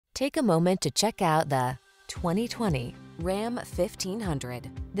Take a moment to check out the 2020 Ram 1500.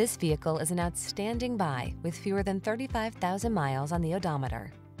 This vehicle is an outstanding buy with fewer than 35,000 miles on the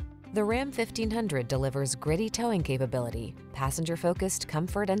odometer. The Ram 1500 delivers gritty towing capability, passenger-focused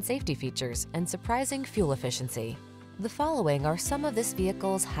comfort and safety features, and surprising fuel efficiency. The following are some of this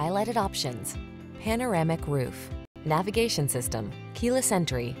vehicle's highlighted options: panoramic roof, navigation system, keyless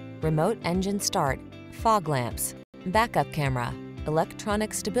entry, remote engine start, fog lamps, backup camera,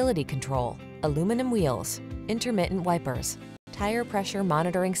 electronic stability control, aluminum wheels, intermittent wipers, tire pressure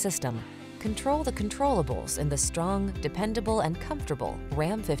monitoring system. Control the controllables in the strong, dependable, and comfortable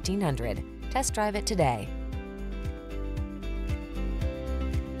Ram 1500. Test drive it today.